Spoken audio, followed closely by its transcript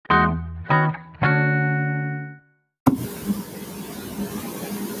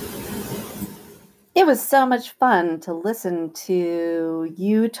It was so much fun to listen to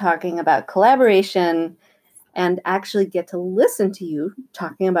you talking about collaboration and actually get to listen to you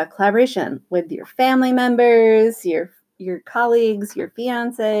talking about collaboration with your family members, your colleagues, your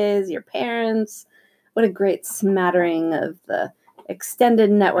fiancés, your parents. What a great smattering of the extended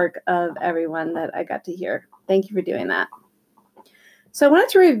network of everyone that I got to hear. Thank you for doing that. So I wanted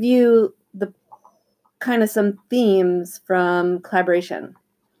to review the kind of some themes from collaboration.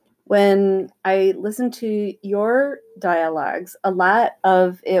 When I listened to your dialogues, a lot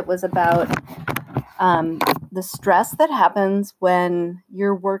of it was about the stress that happens when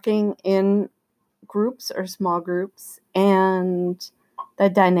you're working in groups or small groups and the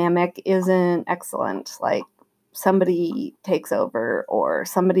dynamic isn't excellent. Like somebody takes over or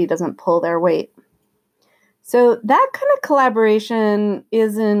somebody doesn't pull their weight. So that kind of collaboration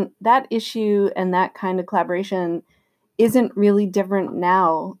that issue and that kind of collaboration isn't really different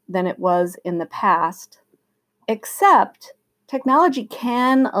now than it was in the past, except technology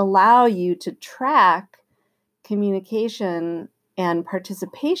can allow you to track communication and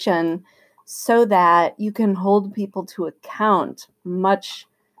participation so that you can hold people to account much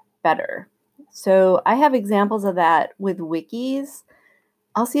better. So I have examples of that with wikis.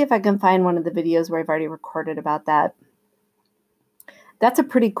 I'll see if I can find one of the videos where I've already recorded about that. That's a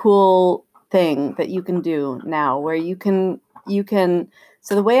pretty cool thing that you can do now where you can,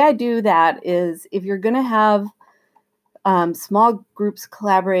 so the way I do that is if you're going to have small groups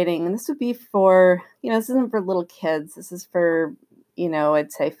collaborating, and this would be for, this isn't for little kids. This is for,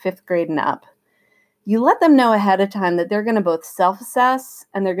 I'd say 5th grade and up. You let them know ahead of time that they're going to both self-assess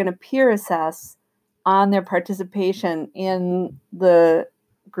and they're going to peer assess on their participation in the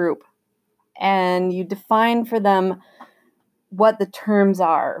group. And you define for them what the terms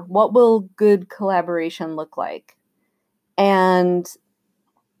are. What will good collaboration look like? And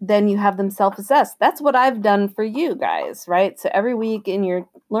then you have them self-assess. That's what I've done for you guys, right? So every week in your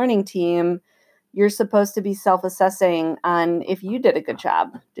learning team, you're supposed to be self-assessing on if you did a good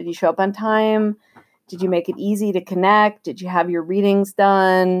job. Did you show up on time? Did you make it easy to connect? Did you have your readings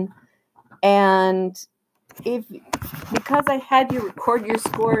done? And because I had you record your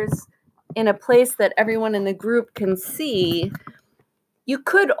scores in a place that everyone in the group can see, you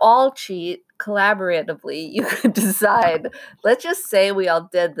could all cheat collaboratively. You could decide, let's just say we all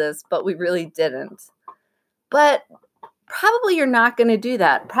did this, but we really didn't. But probably you're not going to do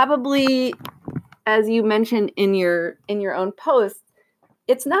that. Probably, as you mentioned in your own post,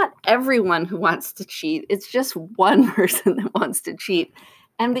 it's not everyone who wants to cheat. It's just one person that wants to cheat.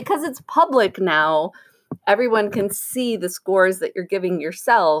 And because it's public now, everyone can see the scores that you're giving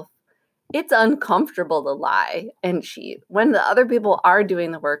yourself. It's uncomfortable to lie and cheat when the other people are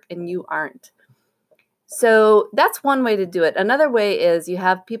doing the work and you aren't. So that's one way to do it. Another way is you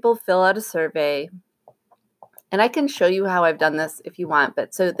have people fill out a survey, and I can show you how I've done this if you want.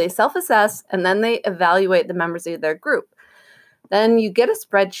 But so they self-assess and then they evaluate the members of their group. Then you get a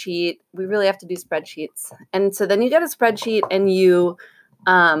spreadsheet. We really have to do spreadsheets. And so then you get a spreadsheet and you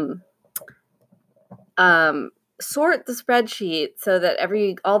sort the spreadsheet so that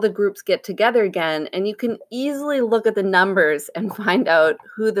all the groups get together again, and you can easily look at the numbers and find out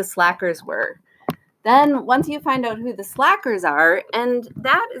who the slackers were. Then once you find out who the slackers are, and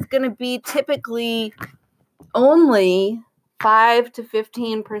that is going to be typically only 5 to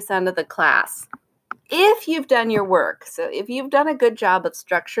 15% of the class. If you've done your work, so if you've done a good job of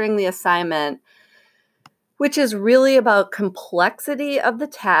structuring the assignment, which is really about complexity of the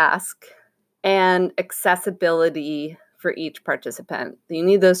task and accessibility for each participant. You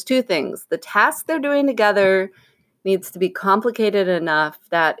need those two things. The task they're doing together needs to be complicated enough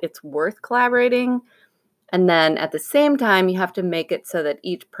that it's worth collaborating. And then at the same time, you have to make it so that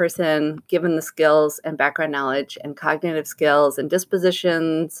each person, given the skills and background knowledge and cognitive skills and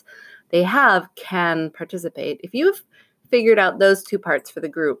dispositions they have, can participate. If you've figured out those two parts for the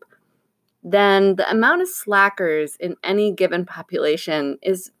group, then the amount of slackers in any given population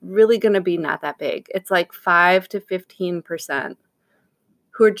is really going to be not that big. It's like 5 to 15%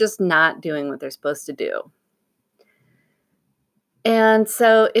 who are just not doing what they're supposed to do. And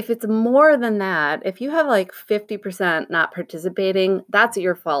so if it's more than that, if you have like 50% not participating, that's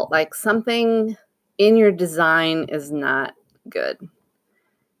your fault. Like something in your design is not good.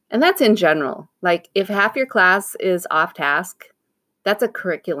 And that's in general. Like if half your class is off task, that's a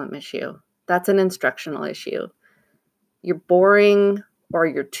curriculum issue. That's an instructional issue. You're boring, or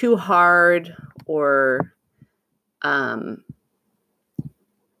you're too hard, or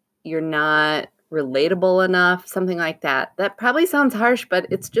you're not relatable enough, something like that. That probably sounds harsh, but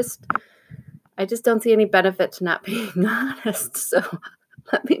I just don't see any benefit to not being honest. So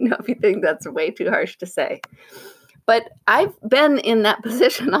Let me know if you think that's way too harsh to say. But I've been in that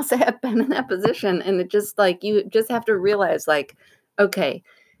position. I'll say I've been in that position. And it just like, you just have to realize like, okay,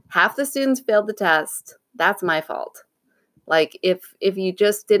 half the students failed the test. That's my fault. Like if you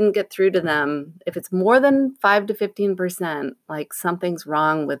just didn't get through to them, if it's more than 5 to 15%, like something's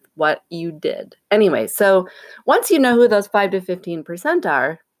wrong with what you did. Anyway, so once you know who those 5 to 15%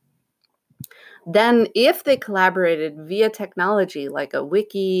 are, then if they collaborated via technology like a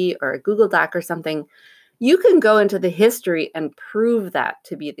wiki or a Google Doc or something, you can go into the history and prove that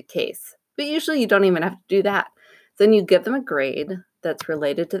to be the case. But usually you don't even have to do that. Then you give them a grade that's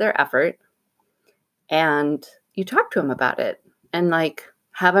related to their effort and you talk to them about it and like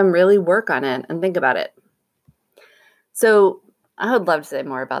have them really work on it and think about it. So I would love to say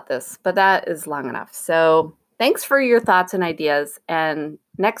more about this, but that is long enough. So thanks for your thoughts and ideas. And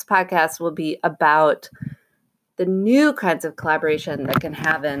next podcast will be about the new kinds of collaboration that can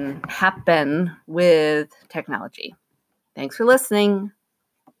happen with technology. Thanks for listening.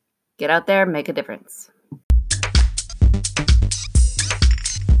 Get out there, make a difference.